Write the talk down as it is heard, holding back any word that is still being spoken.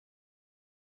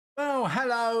Well,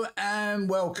 hello and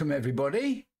welcome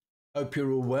everybody. Hope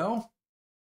you're all well.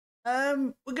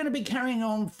 We're going to be carrying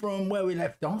on from where we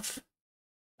left off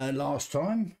last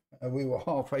time. We were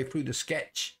halfway through the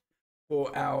sketch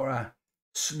for our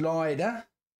slider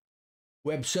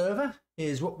web server.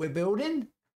 Here's what we're building.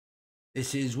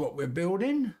 This is what we're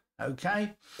building.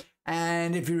 Okay.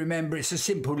 And if you remember, it's a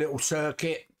simple little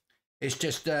circuit. It's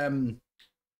just a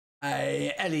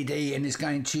LED and it's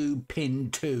going to pin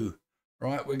 2.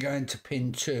 Right, we're going to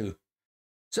pin 2.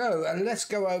 So let's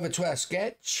go over to our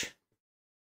sketch.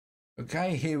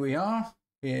 Okay, here we are,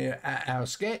 here at our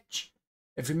sketch.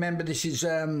 If you remember, this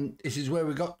is where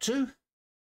we got to.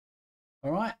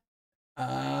 All right.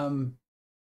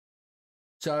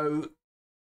 So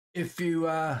if you've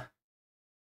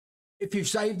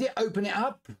saved it, open it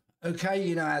up. Okay,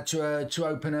 you know how to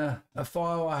open a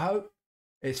file. I hope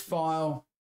it's File,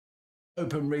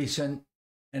 Open Recent.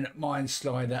 And mine's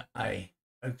Slider A.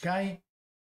 Okay,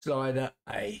 Slider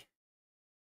A.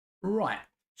 Right,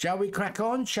 shall we crack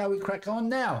on? Shall we crack on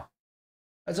now?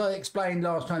 As I explained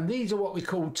last time, these are what we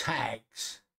call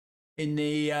tags in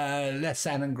the less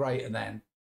than and greater than.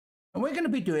 And we're going to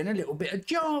be doing a little bit of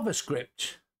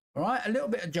JavaScript. All right, a little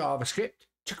bit of JavaScript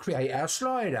to create our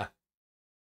slider.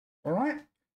 All right,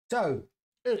 so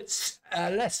it's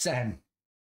less than.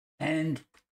 And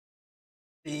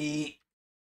the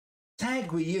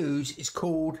tag we use is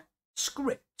called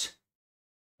script.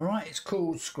 All right, it's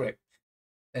called script.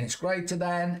 Then it's greater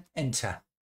than, enter.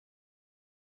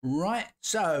 Right,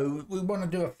 so we want to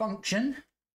do a function.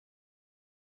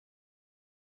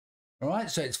 All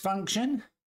right, so it's function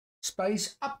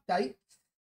space updates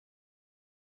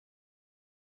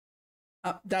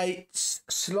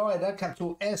slider,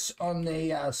 capital S on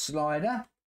the slider.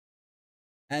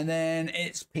 And then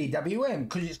it's PWM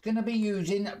because it's going to be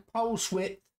using pulse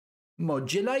width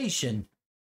modulation,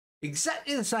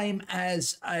 exactly the same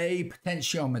as a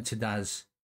potentiometer does.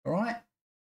 All right,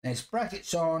 there's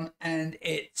brackets on and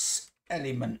it's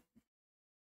element.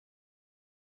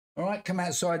 All right, come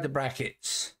outside the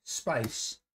brackets,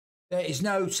 space. There is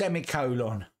no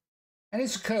semicolon, and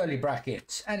it's curly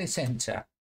brackets, and it's enter.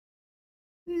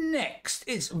 Next,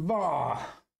 it's var.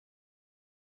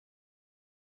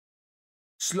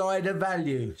 Slider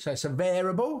value, so it's a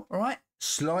variable. All right,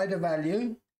 slider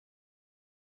value.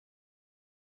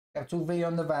 Capital V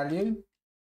on the value.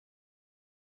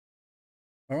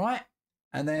 All right.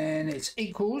 And then it's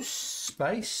equals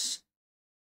space.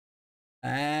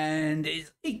 And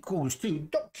it's equals to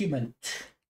document.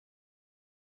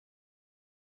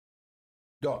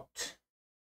 Dot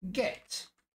get.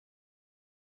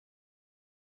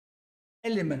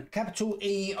 Element. Capital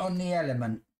E on the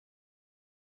element.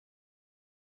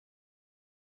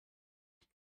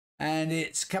 And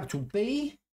it's capital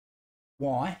B,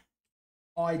 Y.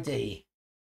 ID,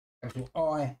 capital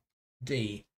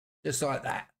ID, just like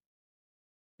that,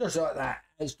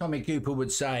 as Tommy Cooper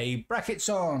would say, brackets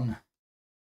on,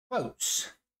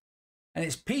 quotes, and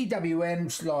it's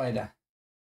PWM slider,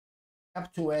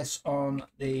 capital S on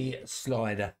the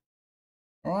slider.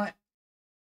 All right,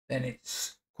 then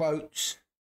it's quotes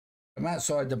from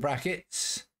outside the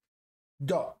brackets,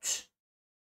 dot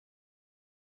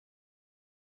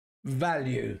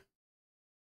value.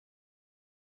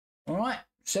 All right,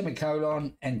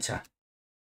 semicolon, enter.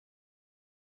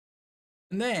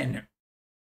 And then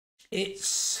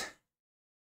it's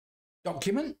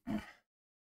document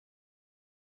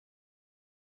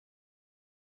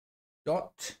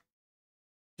dot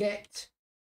get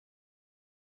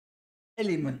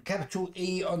element, capital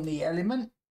E on the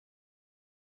element.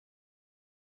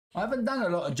 I haven't done a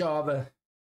lot of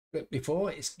JavaScript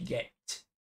before. It's get,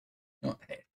 not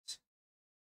het.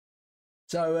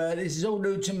 So this is all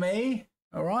new to me.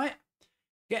 All right.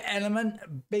 Get element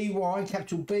by,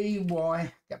 capital B,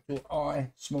 Y, capital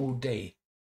I, small d.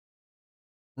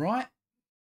 Right.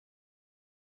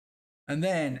 And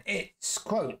then it's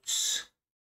quotes,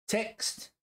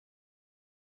 text,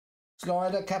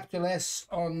 slider, capital S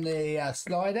on the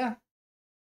slider,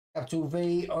 capital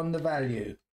V on the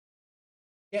value.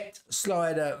 Get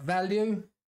slider value,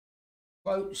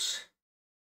 quotes.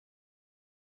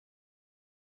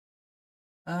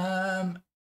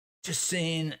 Just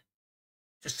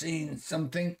seeing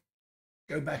something.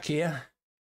 Go back here.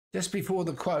 Just before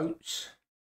the quotes,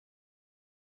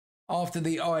 after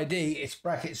the ID, it's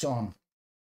brackets on.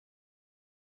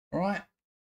 All right.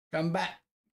 Come back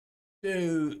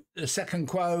to the second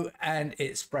quote and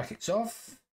it's brackets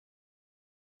off.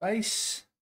 Space.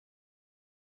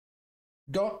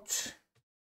 Dot.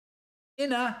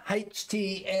 Inner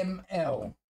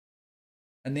HTML.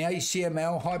 And the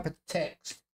HTML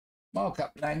hypertext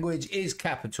markup language is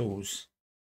capitals.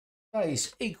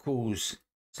 space equals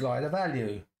slider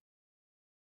value.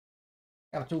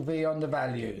 Capital V on the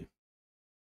value.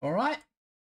 All right.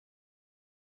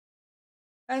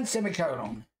 And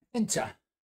semicolon. Enter.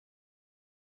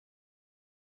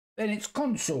 Then it's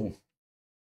console.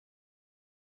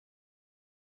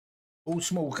 All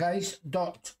small case.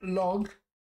 Dot log.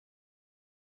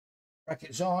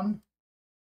 Brackets on.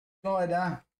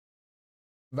 Slider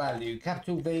value.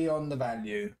 Capital V on the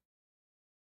value.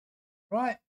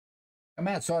 Right. I'm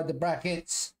outside the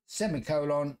brackets.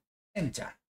 Semicolon.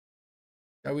 Enter.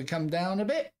 So we come down a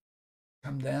bit.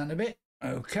 Come down a bit.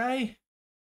 Okay.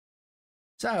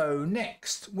 So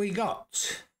next we got,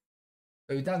 so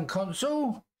we've done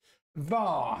console,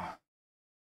 var,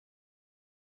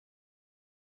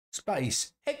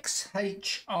 space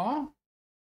XHR,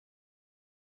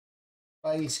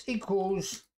 space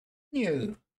equals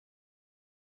new,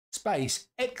 space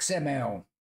XML,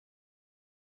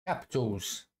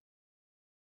 capitals,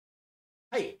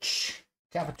 H,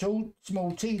 capital,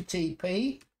 small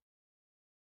TTP,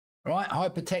 right,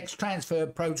 hypertext transfer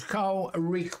protocol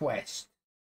request.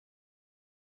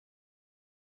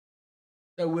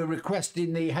 So we're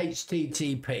requesting the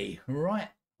HTTP, right?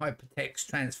 Hypertext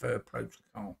transfer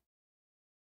protocol.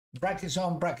 Brackets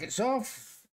on, brackets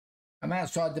off. I'm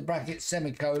outside the brackets,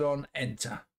 semicolon,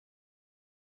 enter.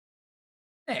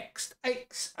 Next,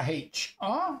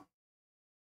 XHR,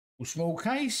 small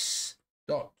case,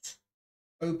 dot,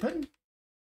 open.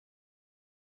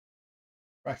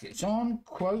 Brackets on,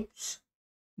 quotes,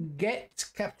 get,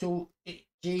 capital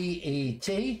GET.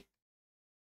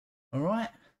 All right.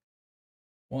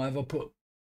 Why have I put,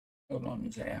 hold on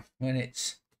there, when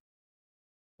it's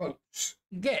quotes,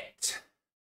 get,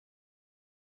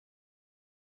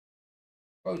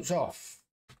 quotes off,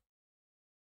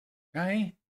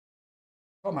 okay,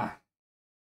 comma,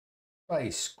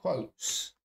 space,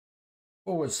 quotes,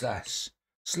 forward slash,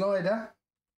 slider,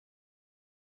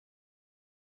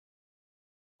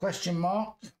 question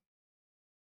mark.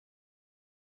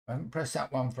 I haven't pressed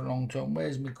that one for a long time.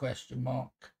 Where's my question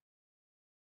mark?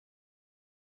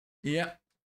 Yeah.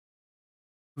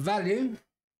 Value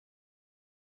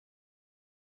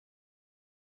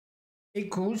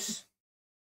equals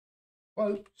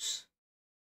quotes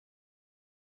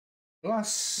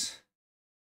plus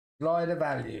slider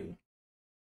value.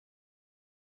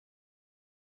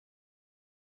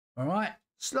 All right.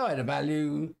 Slider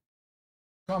value,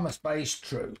 comma space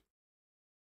true.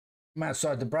 I'm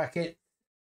outside the bracket,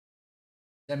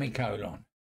 semicolon.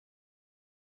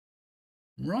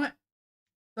 Right.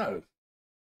 So,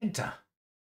 enter.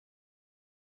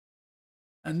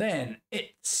 And then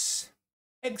it's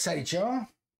XHR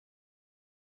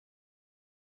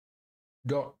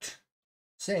dot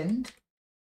send,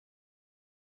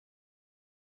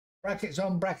 brackets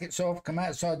on, brackets off, come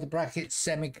outside the brackets,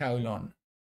 semicolon.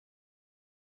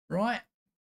 Right.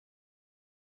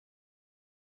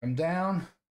 Come down,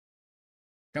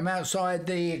 come outside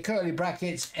the curly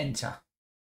brackets, enter.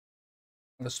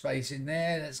 The space in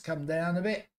there, let's come down a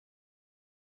bit.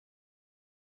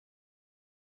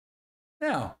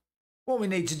 Now, what we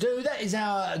need to do, that is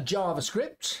our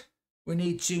JavaScript. We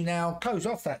need to now close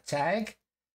off that tag.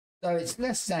 So it's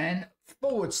less than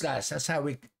forward slash. That's how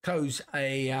we close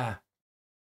a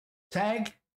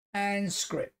tag and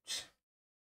script.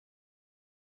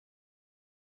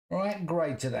 All right,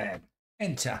 greater than.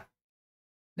 Enter.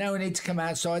 Now we need to come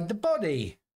outside the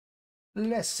body.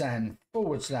 Less than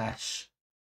forward slash.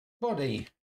 Body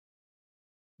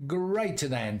greater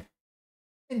than,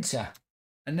 enter.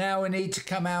 And now we need to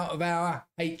come out of our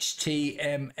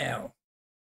HTML.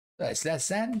 So it's less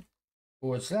than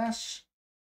forward slash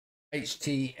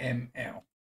HTML.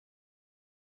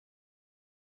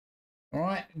 All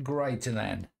right, greater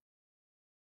than.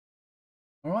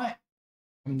 All right,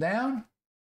 come down,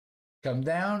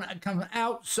 and come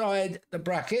outside the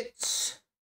brackets.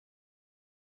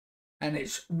 And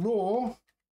it's raw.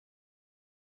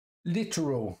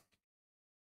 Literal.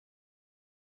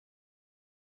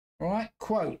 All right,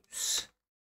 quotes,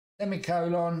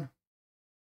 semicolon,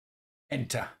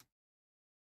 enter.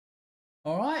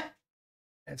 All right,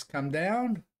 let's come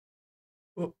down.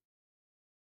 Whoop.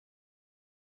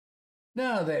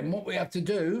 Now then, what we have to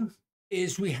do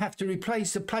is we have to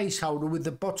replace the placeholder with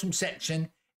the bottom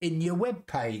section in your web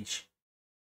page.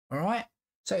 All right,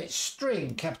 so it's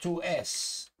string, capital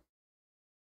S.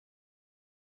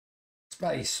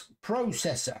 Space,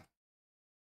 processor,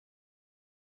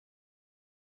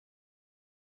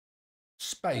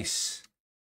 space,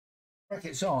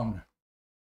 brackets on,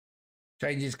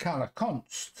 changes color,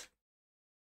 const,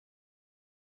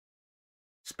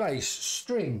 space,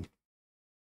 string,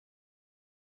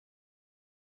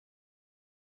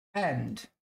 and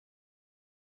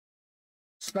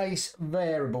space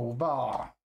variable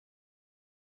var.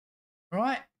 All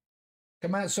right,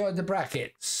 come outside the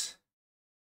brackets.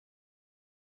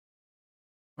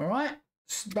 All right,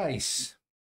 space.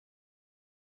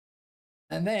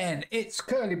 And then it's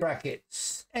curly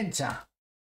brackets, enter.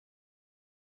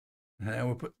 And then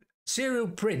we'll put serial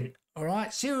print, all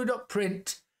right?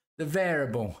 Serial.print the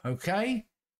variable, okay?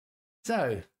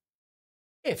 So,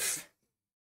 if,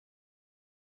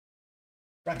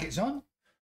 brackets on,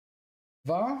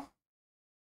 var,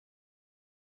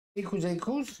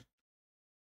 equals,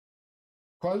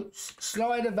 quotes,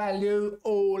 slider value,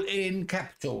 all in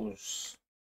capitals.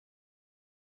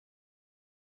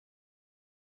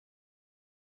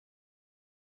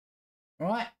 All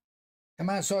right, come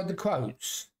outside the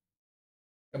quotes,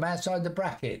 come outside the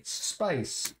brackets,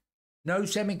 space, no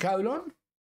semicolon,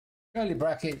 curly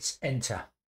brackets, enter.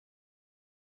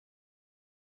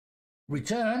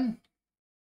 Return.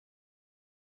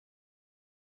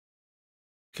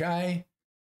 Okay,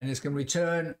 and it's going to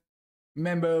return.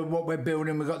 Remember what we're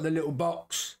building, we've got the little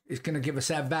box. It's going to give us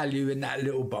our value in that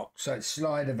little box. So it's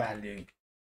slider value.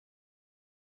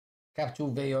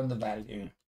 Capital V on the value.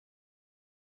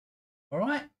 All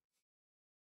right.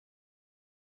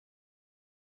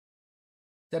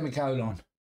 Semicolon.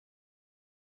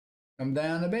 Come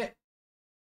down a bit.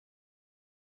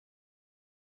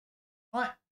 All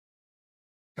right.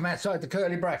 Come outside the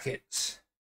curly brackets.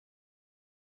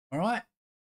 All right.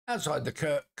 Outside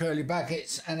the curly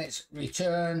brackets, and it's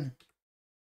return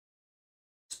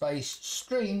space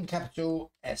string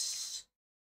capital S.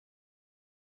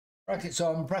 Brackets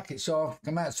on, brackets off.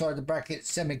 Come outside the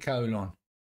brackets, semicolon.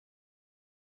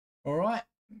 All right.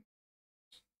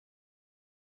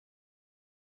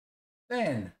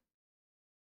 Then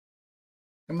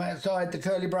come outside the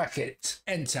curly brackets,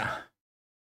 enter.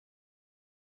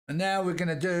 And now we're going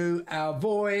to do our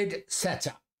void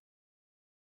setup.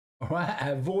 All right,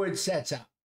 our void setup.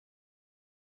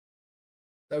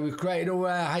 So we've created all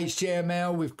our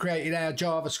HTML, we've created our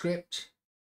JavaScript.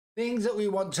 Things that we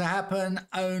want to happen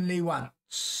only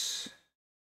once.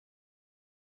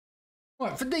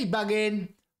 Right, for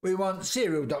debugging, we want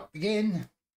serial.begin.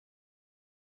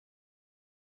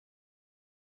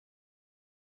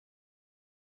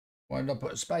 Why did I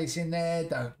put a space in there?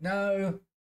 Don't know.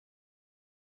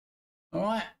 All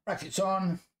right, brackets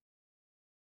on.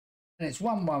 And it's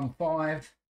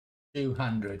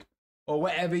 115,200 or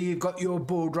whatever you've got your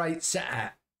baud rate set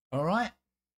at. All right.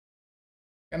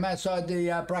 Come outside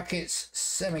the brackets,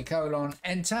 semicolon,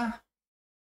 enter.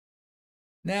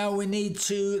 Now we need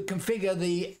to configure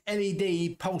the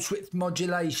LED pulse width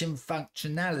modulation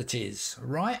functionalities,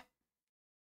 right?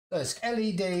 So it's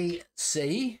LED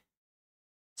C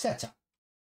setup.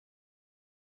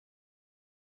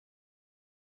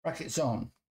 Brackets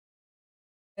on.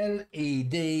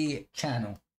 LED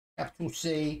channel, capital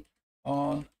C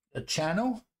on the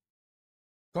channel,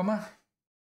 comma,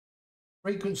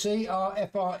 frequency,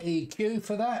 RFREQ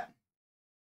for that,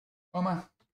 comma,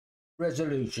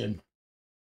 resolution.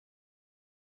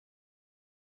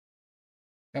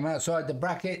 Come outside the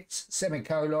brackets,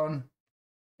 semicolon,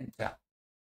 enter.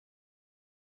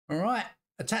 All right,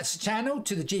 attach the channel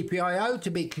to the GPIO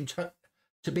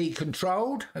to be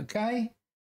controlled, okay?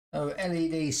 So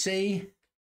LED C.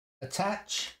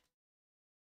 Attach,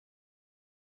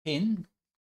 pin,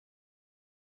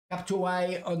 capital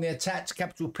A on the attach,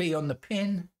 capital P on the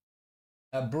pin,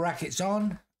 brackets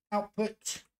on,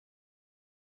 output,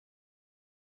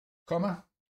 comma,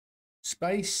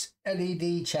 space,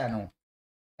 LED channel,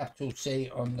 capital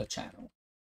C on the channel.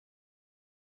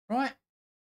 Right,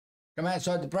 come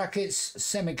outside the brackets,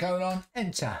 semicolon,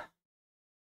 enter.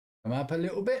 Come up a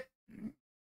little bit.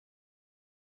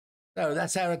 So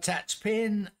that's our attached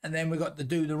pin, and then we've got to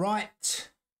do the right.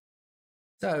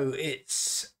 So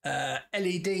it's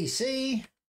LED C,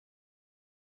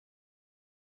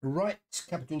 right,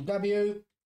 capital W,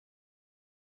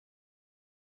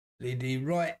 LED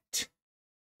right,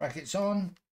 brackets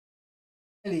on,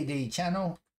 LED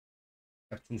channel,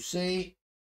 capital C,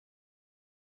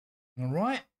 all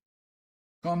right,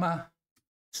 comma,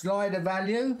 slider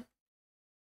value,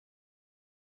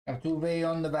 capital V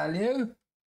on the value,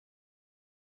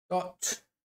 dot,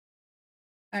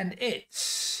 and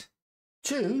it's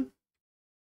 2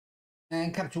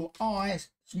 and capital I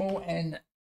small n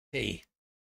T.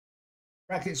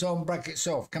 Brackets on, brackets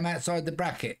off. Come outside the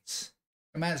brackets.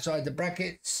 Come outside the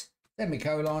brackets,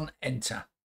 semicolon, enter.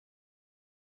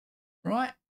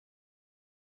 Right.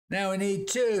 Now we need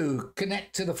to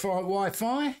connect to the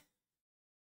Wi-Fi.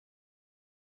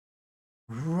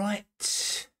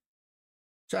 Right.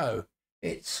 So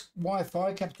it's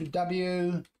Wi-Fi, capital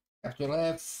W, capital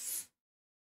F,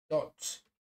 dot,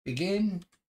 begin,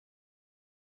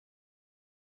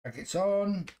 brackets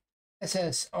on,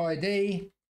 SSID,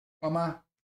 comma,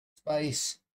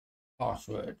 space,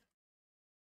 password.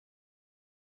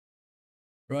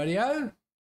 Radio.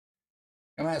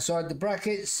 Come outside the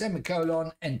brackets,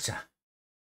 semicolon, enter.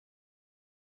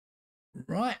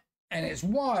 Right, and it's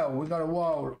while, we've got a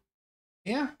while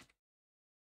here.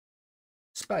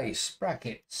 Space,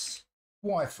 brackets,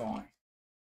 Wi-Fi.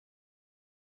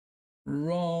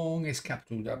 Wrong, it's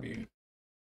capital W.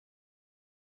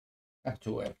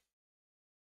 Capital F.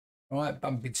 All right,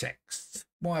 bumpy text.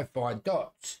 Wi-Fi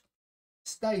dot.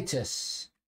 Status.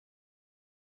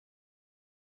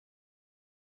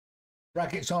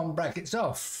 Brackets on, brackets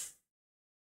off.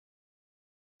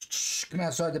 Come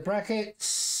outside the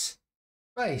brackets.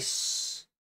 Space.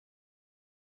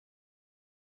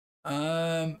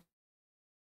 Not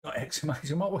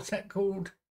exclamation mark, what's that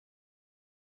called?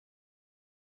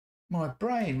 My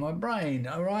brain,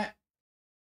 all right.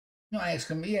 Not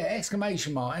exclamation, yeah,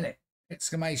 exclamation mark, isn't it?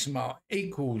 Exclamation mark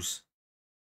equals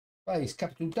space,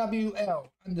 capital WL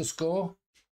underscore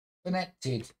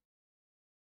connected.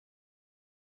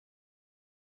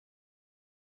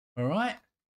 All right,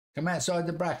 come outside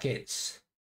the brackets.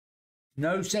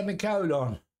 No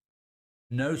semicolon,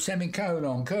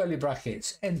 curly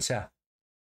brackets, enter.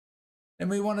 Then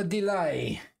we want a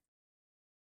delay.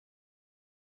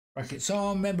 Brackets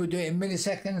on, remember we do it in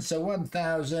milliseconds, so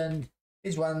 1000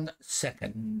 is 1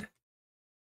 second.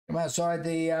 Come outside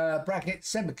the bracket,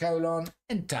 semicolon,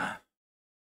 enter.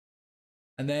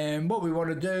 And then what we want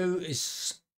to do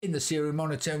is, in the serial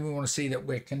monitor, we want to see that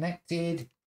we're connected.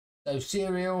 So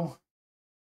serial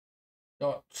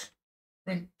dot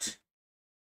print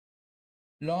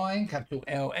line, capital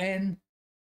LN,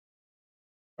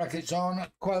 brackets on,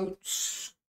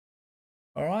 quotes.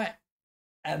 All right,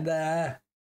 and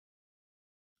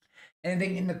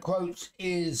anything in the quotes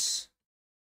is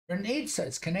printed, so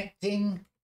it's connecting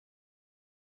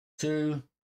to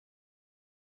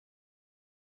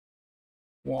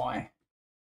Y.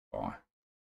 All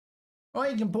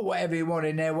right, you can put whatever you want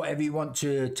in there, whatever you want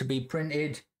to be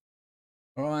printed.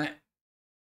 All right.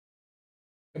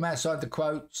 Come outside the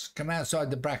quotes, come outside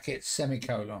the brackets,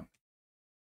 semicolon.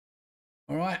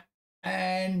 All right.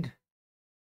 And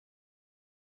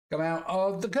come out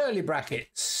of the curly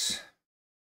brackets.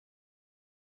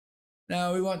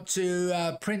 Now we want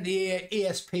to print the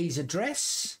ESP's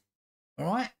address.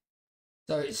 All right.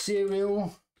 So it's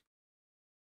serial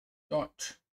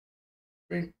dot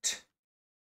print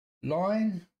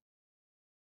line,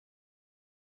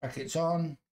 brackets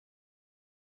on,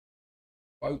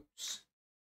 quotes,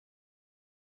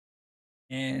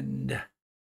 and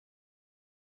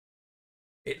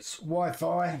it's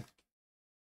Wi-Fi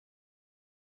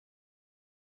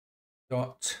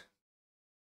dot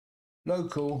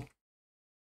local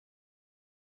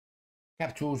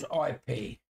capitals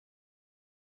IP,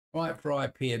 right, for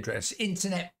IP address,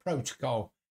 Internet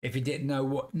Protocol. If you didn't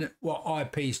know what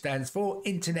IP stands for,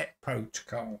 Internet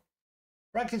Protocol.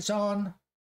 Brackets on,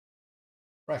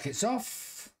 brackets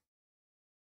off.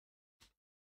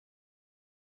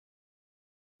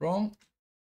 Wrong.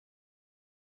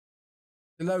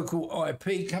 The local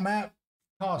IP come out,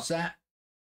 pass that.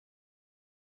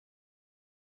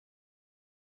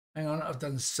 Hang on, I've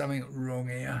done something wrong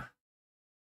here.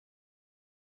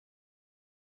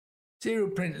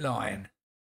 Serial print line.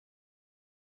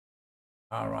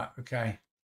 All right, okay.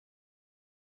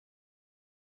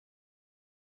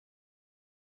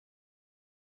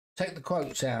 Take the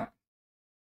quotes out.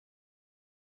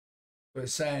 We're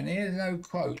saying here's no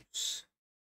quotes.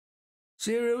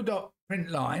 Serial dot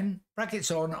print line,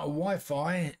 brackets on, a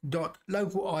Wi-Fi dot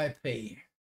local IP.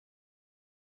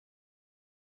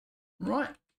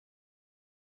 Right.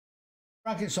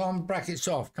 Brackets on, brackets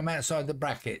off. Come outside the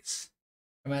brackets.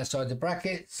 Come outside the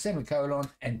brackets, semicolon,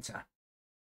 enter.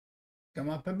 Come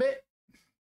up a bit.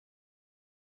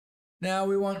 Now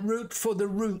we want route for the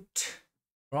route,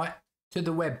 right, to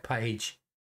the web page.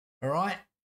 All right.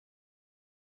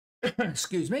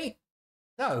 Excuse me.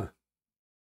 So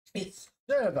it's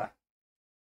server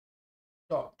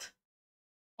dot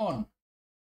on,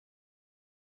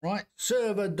 right?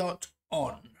 Server dot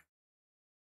on.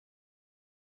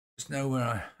 Just know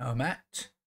where I'm at.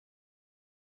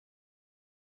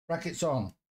 Brackets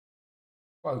on,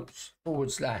 quotes,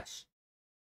 forward slash.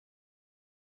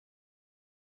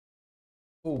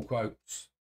 All quotes,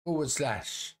 forward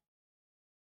slash.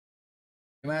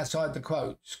 Come outside the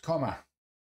quotes, comma,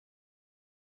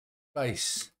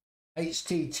 space,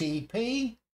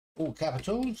 HTTP, all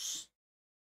capitals,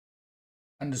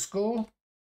 underscore,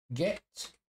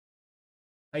 get,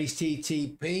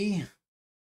 HTTP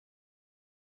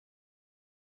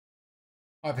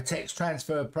hypertext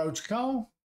transfer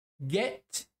protocol,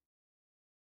 get,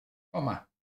 comma,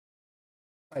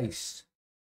 space,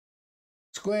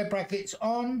 square brackets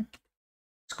on,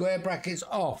 square brackets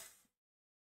off,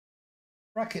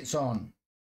 brackets on,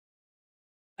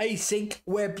 async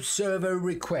web server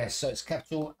request. So it's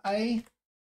capital A,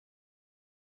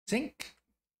 sync,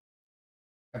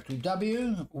 capital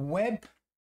W, web,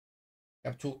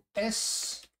 capital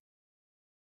S,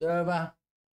 server,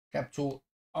 capital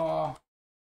R,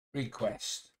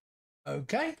 request.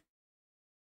 Okay.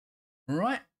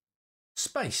 Right.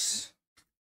 Space.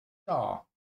 Star.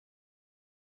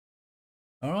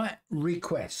 All right.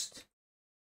 Request.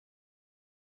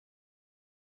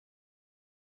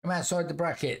 Come outside the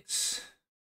brackets.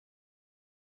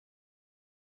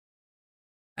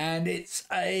 And it's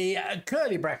a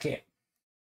curly bracket.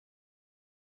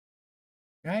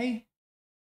 Okay.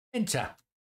 Enter.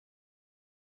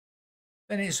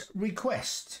 Then it's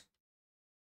request.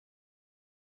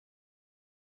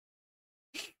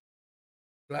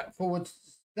 Forward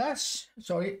slash,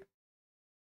 sorry.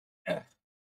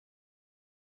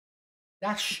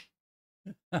 Dash.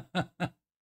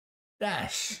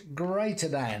 Dash greater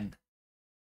than.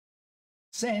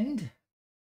 Send.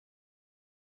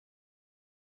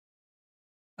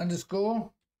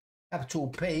 Underscore. Capital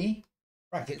P.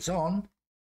 Brackets on.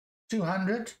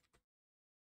 200.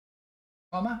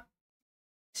 Comma.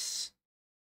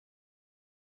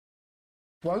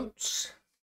 Quotes.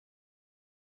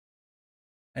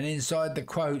 And inside the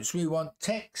quotes, we want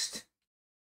text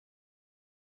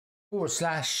 /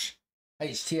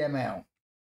 HTML.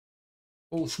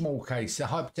 All small case, the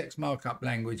hypertext markup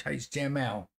language,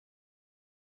 HTML.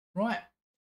 Right.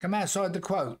 Come outside the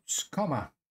quotes,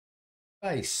 comma,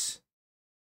 space,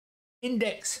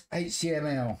 index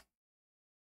HTML.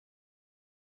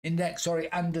 Index, sorry,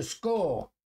 underscore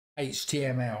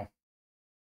HTML.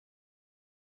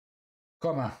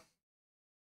 Comma.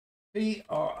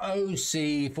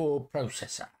 PROC for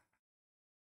processor.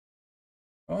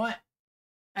 All right,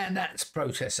 and that's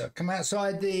processor. Come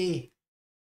outside the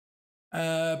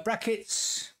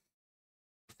brackets,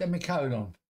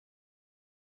 semicolon.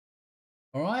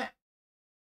 All right,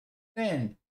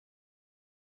 then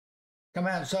come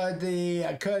outside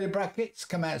the curly brackets,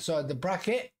 come outside the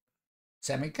bracket,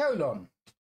 semicolon.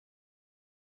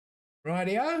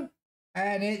 Rightio,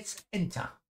 and it's enter.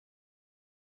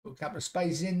 Put a couple of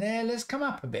spaces in there. Let's come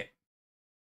up a bit.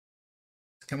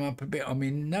 Let's come up a bit on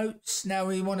my notes. Now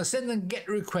we want to send and get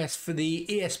requests for the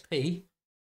ESP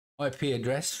IP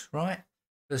address, right?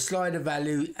 The slider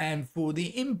value and for the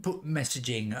input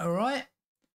messaging, all right?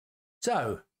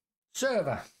 So,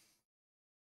 server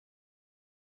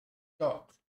dot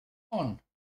on,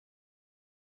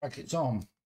 brackets on,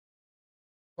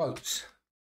 quotes,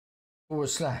 /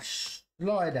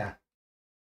 slider,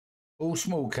 all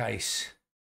small case.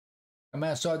 Come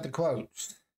outside the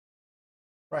quotes,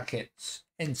 brackets,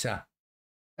 enter,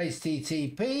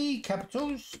 HTTP,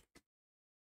 capitals,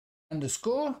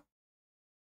 underscore,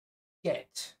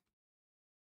 get,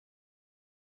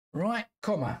 right,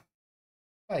 comma,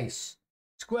 space,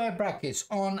 square brackets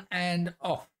on and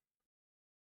off,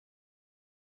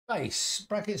 space,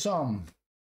 brackets on,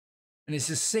 and it's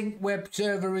a sync web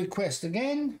server request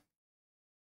again.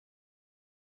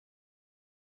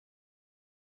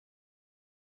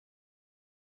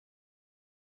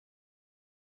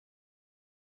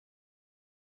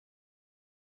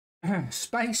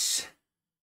 Space,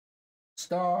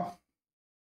 star,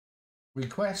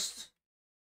 request,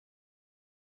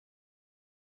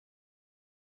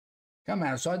 come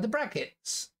outside the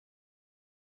brackets,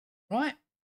 right?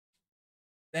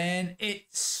 Then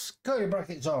it's curly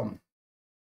brackets on,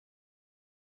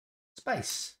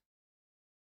 space,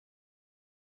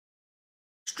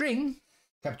 string,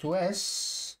 capital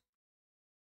S,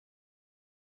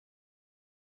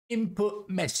 input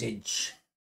message.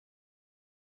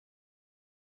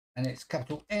 And it's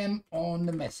capital M on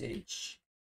the message.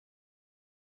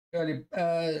 Curly,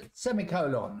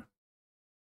 semicolon.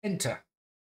 Enter.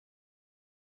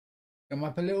 Come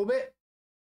up a little bit.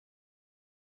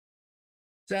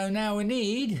 So now we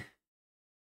need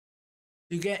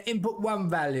to get input 1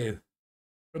 value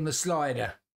from the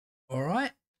slider. All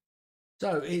right.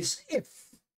 So it's if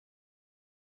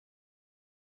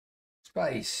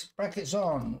space, brackets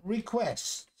on,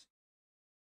 request.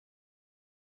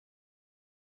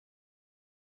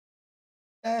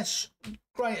 Dash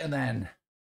greater than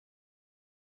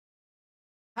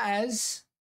has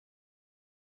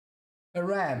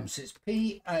param. So it's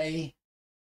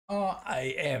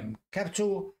PARAM,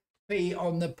 capital P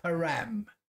on the param.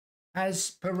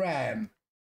 Has param.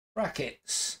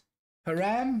 brackets,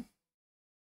 param,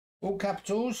 all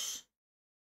capitals,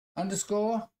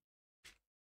 underscore,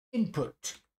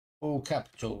 input, all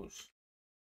capitals.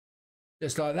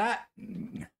 Just like that.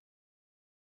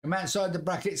 Come outside the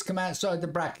brackets, come outside the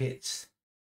brackets.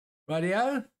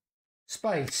 Radio,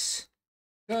 space,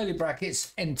 curly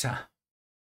brackets, enter.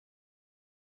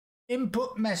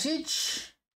 Input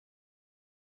message,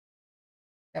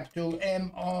 capital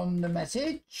M on the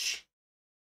message,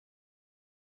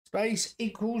 space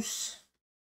equals,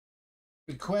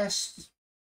 request,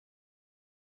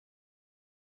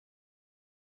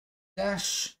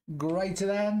 dash greater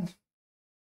than,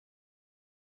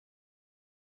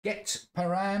 get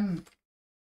param,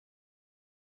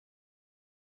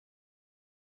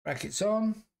 brackets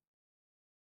on,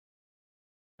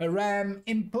 param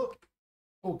input,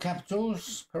 all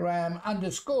capitals, param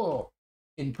underscore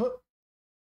input.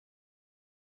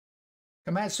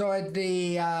 Come outside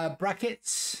the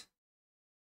brackets,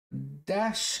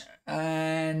 dash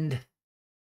and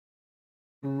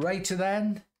greater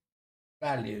than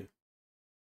value.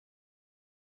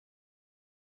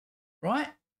 Right?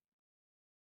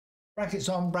 Brackets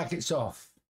on, brackets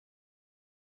off.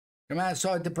 Come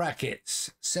outside the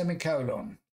brackets,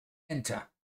 semicolon, enter.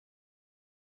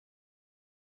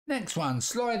 Next one,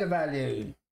 slider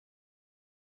value.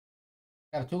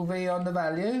 Capital V on the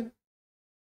value.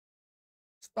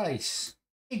 Space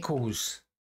equals,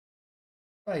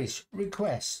 space,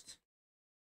 request.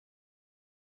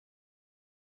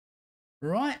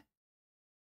 Right?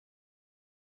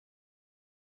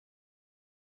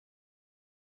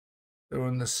 So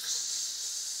on the,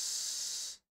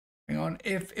 hang on,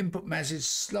 if input message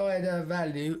slider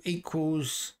value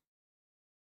equals,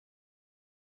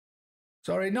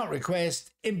 sorry, not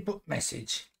request, input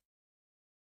message.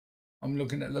 I'm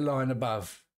looking at the line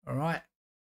above, all right?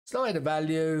 Slider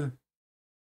value,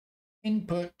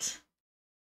 input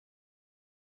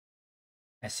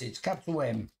message, capital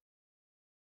M,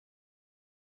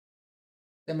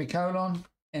 semicolon,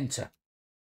 enter.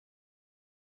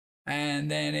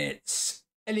 And then it's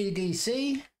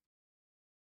LEDC,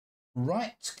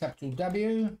 right, capital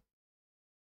W,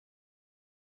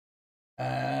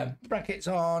 brackets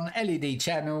on, LED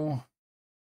channel,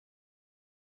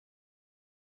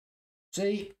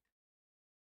 C,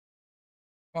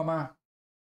 comma,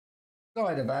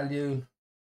 slider value,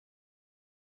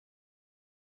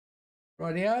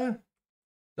 radio,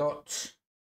 dot,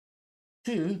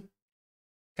 to,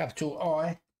 capital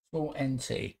I, small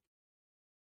NT.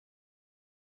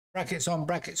 Brackets on,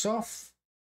 brackets off.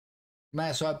 Come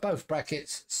outside both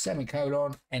brackets,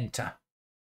 semicolon, enter.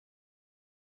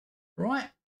 Right.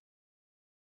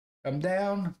 Come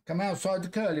down, come outside the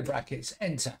curly brackets,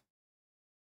 enter.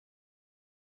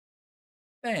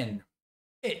 Then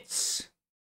it's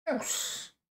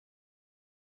else.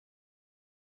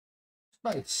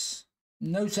 Space.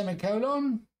 No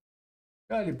semicolon.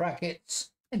 Curly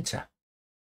brackets, enter.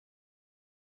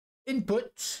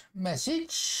 Input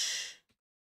message.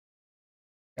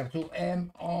 Capital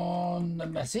M on the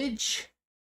message.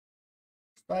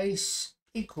 Space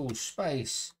equals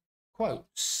space.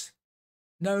 Quotes.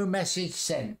 No message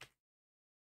sent.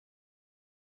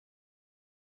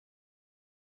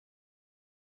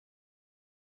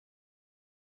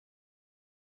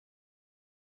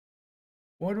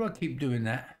 Why do I keep doing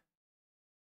that?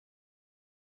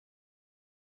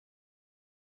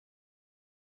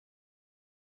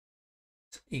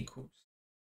 Equals.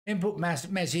 Input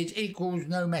message equals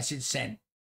no message sent.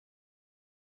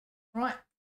 Right.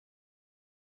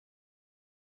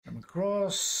 Come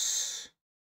across.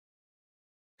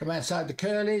 Come outside the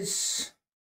curlies.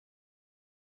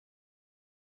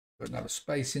 Put another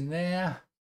space in there.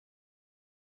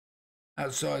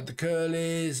 Outside the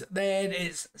curlies. Then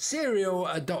it's serial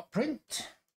dot print.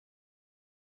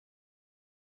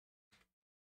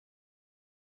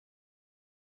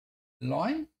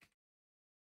 Line.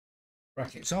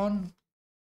 Brackets on.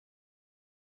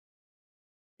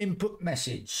 Input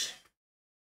message.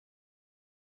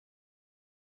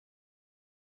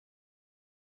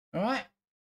 All right.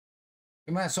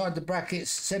 Come outside the brackets,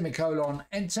 semicolon,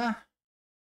 enter.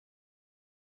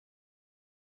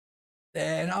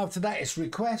 Then after that, it's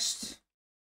request.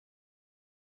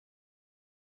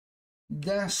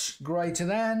 Dash greater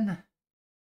than.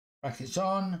 Brackets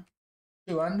on.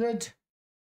 200.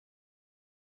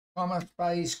 Comma,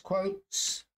 space,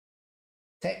 quotes,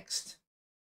 text,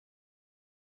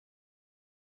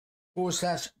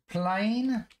 /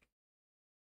 plain.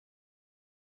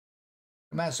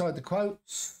 Come outside the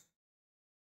quotes,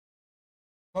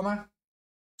 comma,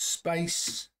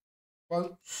 space,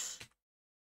 quotes,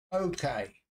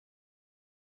 OK.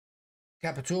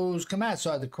 capitals, come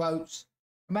outside the quotes,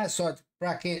 come outside the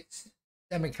brackets,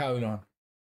 semicolon.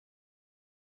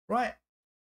 Right?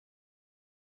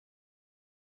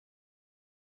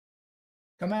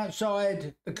 Come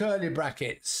outside the curly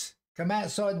brackets, come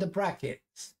outside the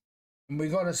brackets, and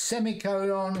we've got a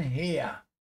semicolon here.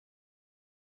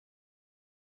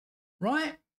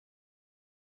 Right?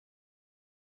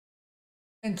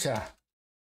 Enter. A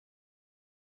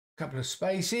couple of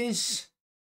spaces,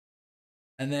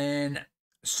 and then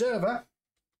server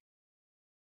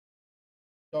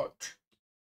dot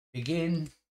begin,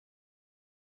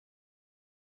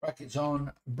 brackets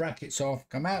on, brackets off,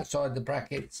 come outside the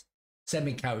brackets,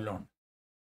 semicolon.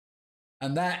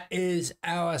 And that is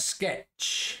our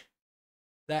sketch.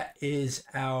 That is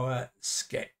our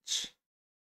sketch.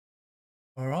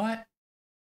 All right.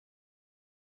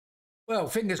 Well,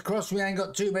 fingers crossed we ain't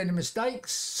got too many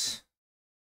mistakes.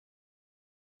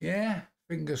 Yeah,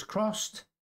 fingers crossed.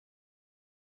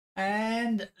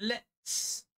 And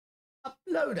let's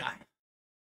upload it.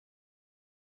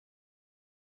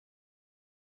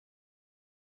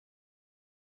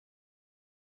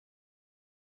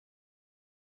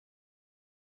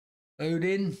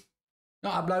 Loading,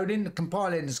 not uploading,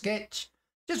 compiling the sketch.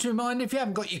 Just a reminder, if you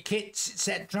haven't got your kits,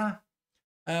 etc.,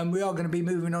 we are going to be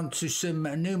moving on to some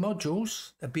new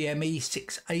modules, the BME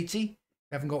 680. If you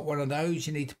haven't got one of those,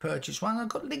 you need to purchase one. I've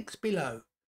got links below.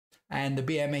 And the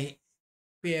BME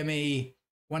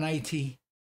 180,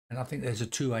 and I think there's a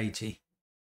 280.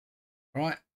 All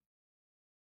right.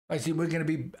 Basically, we're going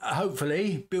to be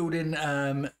hopefully building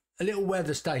a little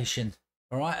weather station.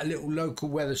 All right, a little local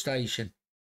weather station.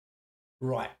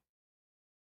 Right.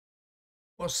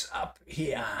 What's up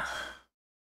here?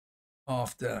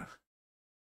 After.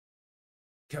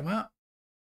 Come up.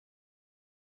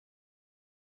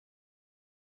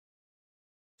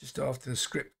 Just after the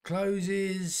script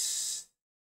closes.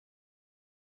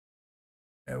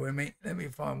 Bear with me. Let me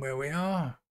find where we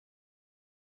are.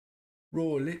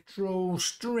 Raw literal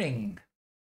string.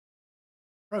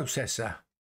 Processor.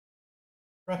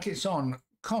 Brackets on.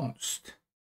 Const.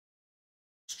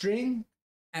 String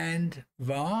and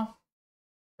var.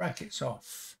 Brackets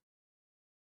off.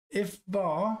 If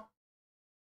var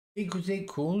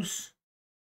equals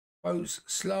quotes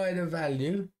slider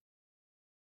value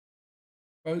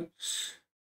quotes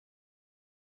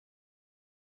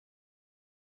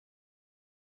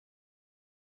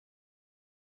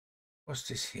what's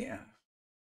this here?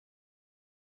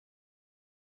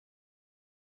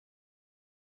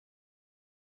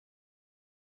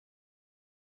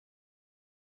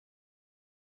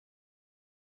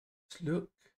 Let's look.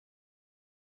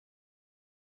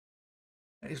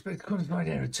 Expect quantified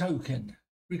error token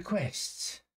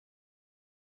requests.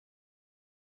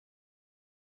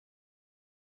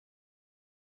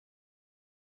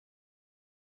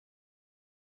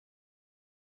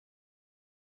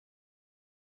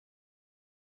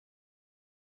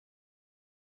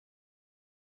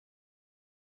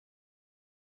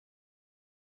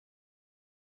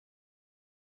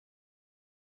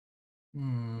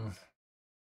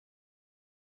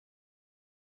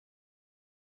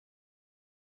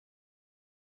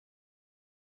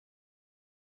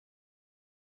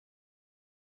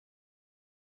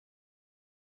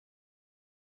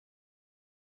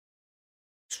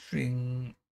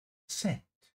 String set.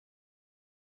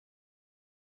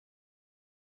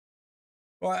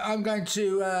 Right, I'm going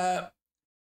to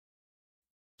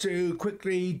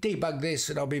quickly debug this,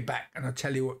 and I'll be back and I'll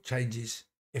tell you what changes,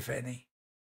 if any.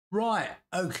 Right,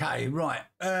 okay, right.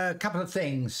 A couple of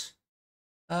things.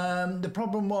 The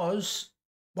problem was,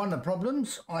 one of the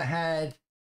problems, I had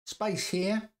space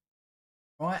here,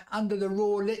 right, under the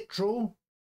raw literal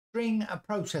string a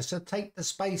processor, take the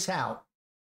space out.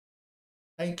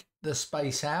 Take the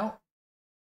space out.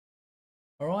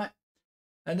 All right.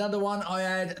 Another one, I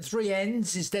had 3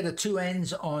 ends instead of 2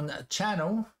 ends on a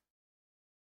channel.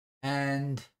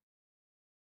 And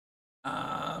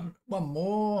one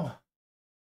more.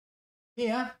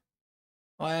 Here,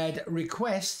 I had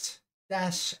request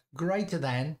dash greater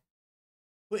than,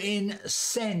 put in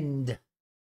send.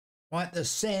 Right, the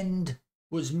send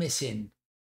was missing.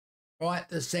 Right,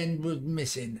 the send was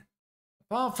missing.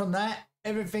 Apart from that,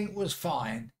 everything was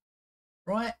fine.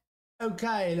 Right,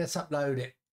 okay, let's upload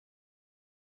it.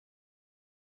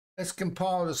 Let's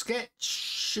compile the sketch.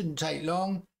 Shouldn't take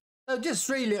long. So just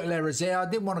 3 little errors there. I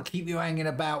didn't want to keep you hanging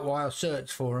about while I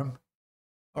search for them.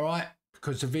 All right,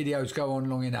 because the videos go on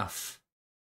long enough.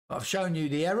 I've shown you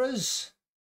the errors.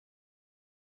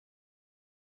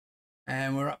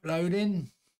 And we're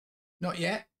uploading. Not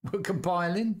yet. We're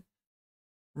compiling.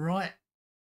 Right.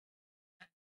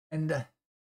 And the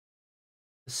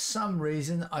for some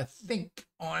reason, I think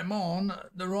I'm on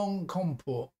the wrong COM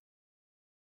port.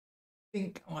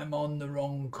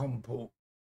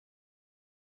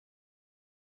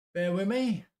 Bear with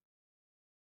me.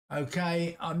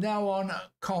 Okay, I'm now on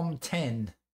COM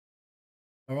 10.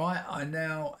 All right, I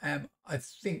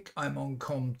think I'm on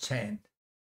COM 10.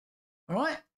 All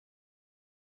right.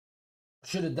 I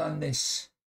should have done this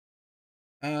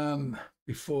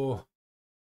before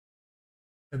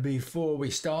we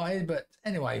started, but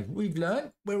anyway, we've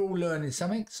learned. We're all learning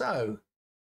something. So,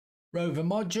 rover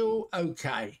module,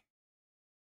 okay.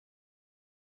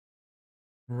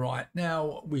 Right,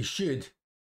 now we should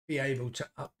be able to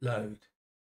upload.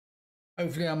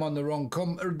 Hopefully I'm on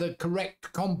the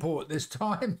correct COM port this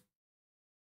time.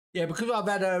 Yeah, because I've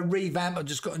had a revamp, I've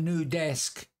just got a new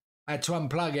desk. I had to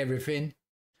unplug everything.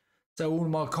 So all of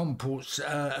my COM ports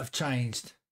have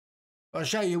changed. I'll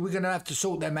show you, we're going to have to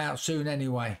sort them out soon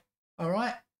anyway. All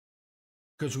right?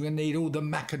 Because we're going to need all the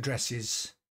MAC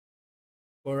addresses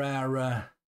for our...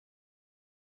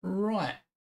 right.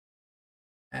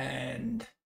 And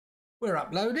we're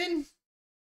uploading.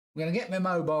 I'm going to get my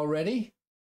mobile ready.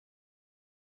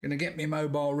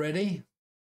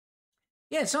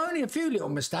 Yeah, it's only a few little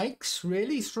mistakes,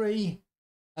 really. 3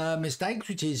 mistakes,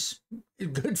 which is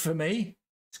good for me.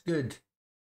 It's good.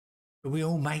 But we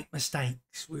all make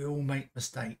mistakes.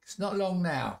 Not long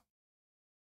now.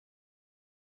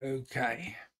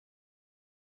 Okay.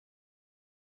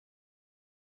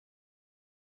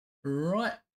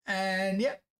 Right. And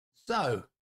yep. So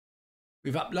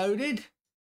we've uploaded.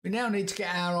 We now need to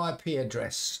get our IP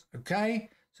address.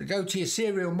 Okay. So go to your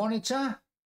serial monitor.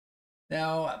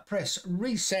 Now press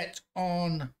reset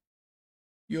on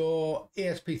your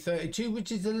Esp32,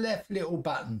 which is the left little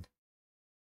button.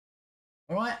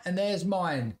 All right, and there's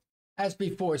mine. As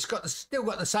before, it's still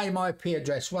got the same IP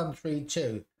address,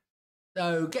 132.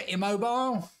 So get your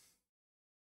mobile.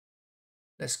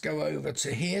 Let's go over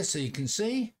to here so you can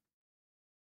see.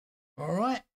 All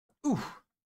right. Ooh.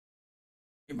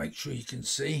 You make sure you can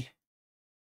see.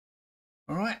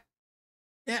 All right.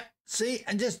 Yeah, see,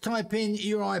 and just type in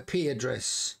your IP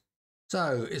address.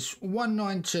 So it's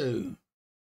 192.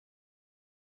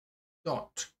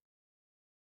 Dot.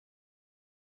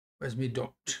 Where's my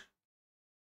dot?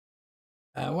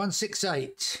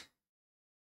 168.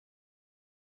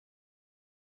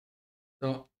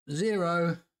 Dot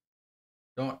 0.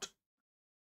 Dot.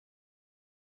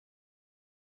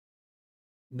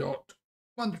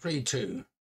 132.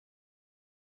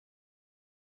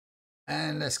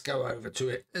 And let's go over to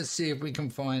it. Let's see if we can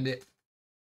find it.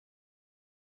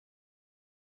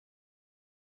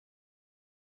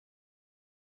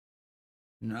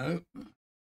 No.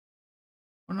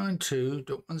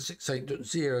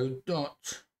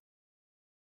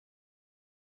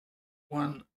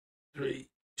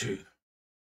 192.168.0.132.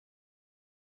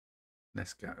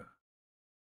 Let's go.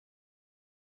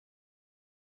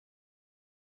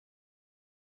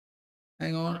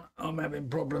 Hang on, I'm having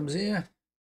problems here.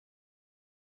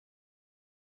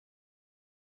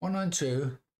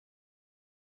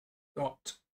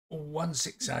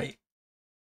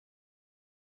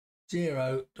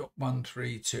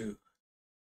 192.168.0.132.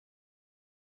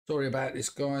 Sorry about this,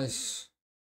 guys.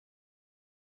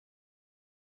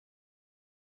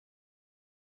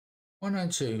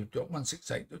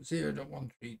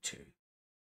 192.168.0.132.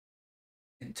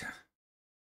 Enter.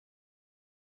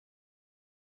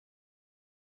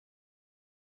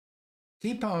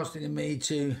 Keep asking me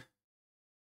to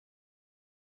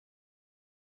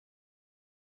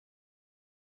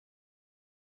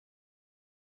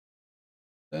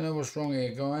don't know what's wrong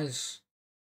here, guys.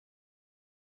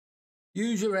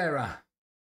 User error.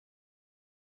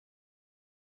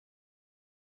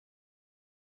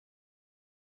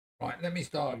 Right, let me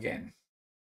start again.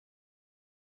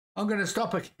 I'm going to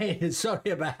stop again. Sorry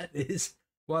about this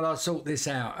while I sort this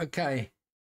out. Okay.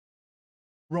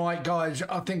 Right, guys,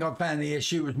 I think I found the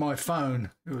issue with my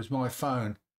phone. It was my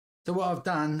phone. So what I've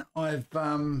done, I've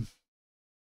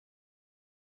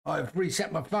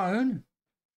reset my phone.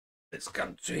 Let's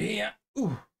come to here.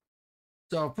 Ooh.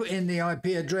 So I'll put in the IP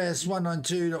address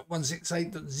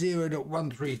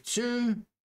 192.168.0.132.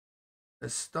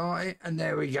 Let's start it, and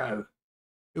there we go.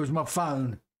 It was my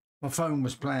phone. My phone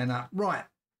was playing up. Right.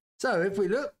 So if we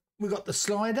look, we've got the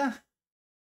slider.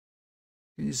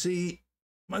 Can you see?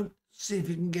 See if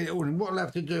you can get it all in. What I'll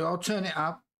have to do, I'll turn it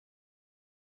up.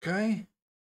 Okay.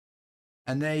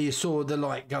 And there you saw the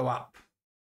light go up.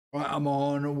 Right, I'm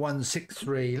on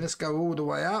 163. Let's go all the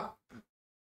way up.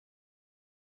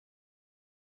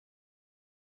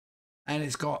 And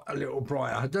it's got a little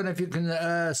brighter. I don't know if you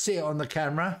can see it on the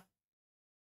camera.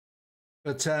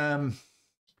 But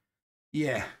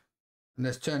Yeah. And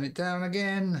let's turn it down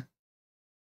again.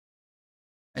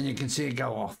 And you can see it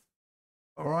go off.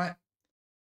 All right.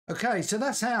 Okay, so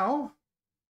that's how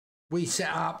we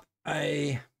set up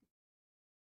a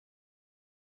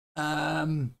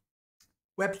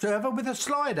web server with a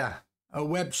slider. A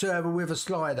web server with a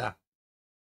slider.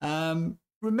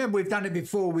 Remember, we've done it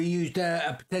before. We used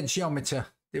a potentiometer,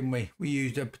 didn't we? We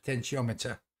used a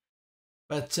potentiometer.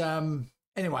 But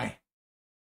anyway,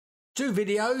 2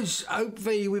 videos.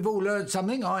 Hopefully we've all learned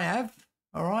something. I have.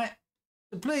 All right.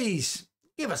 So please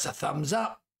give us a thumbs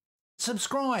up,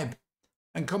 subscribe,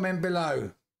 and comment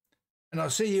below. And I'll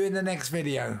see you in the next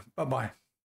video. Bye-bye.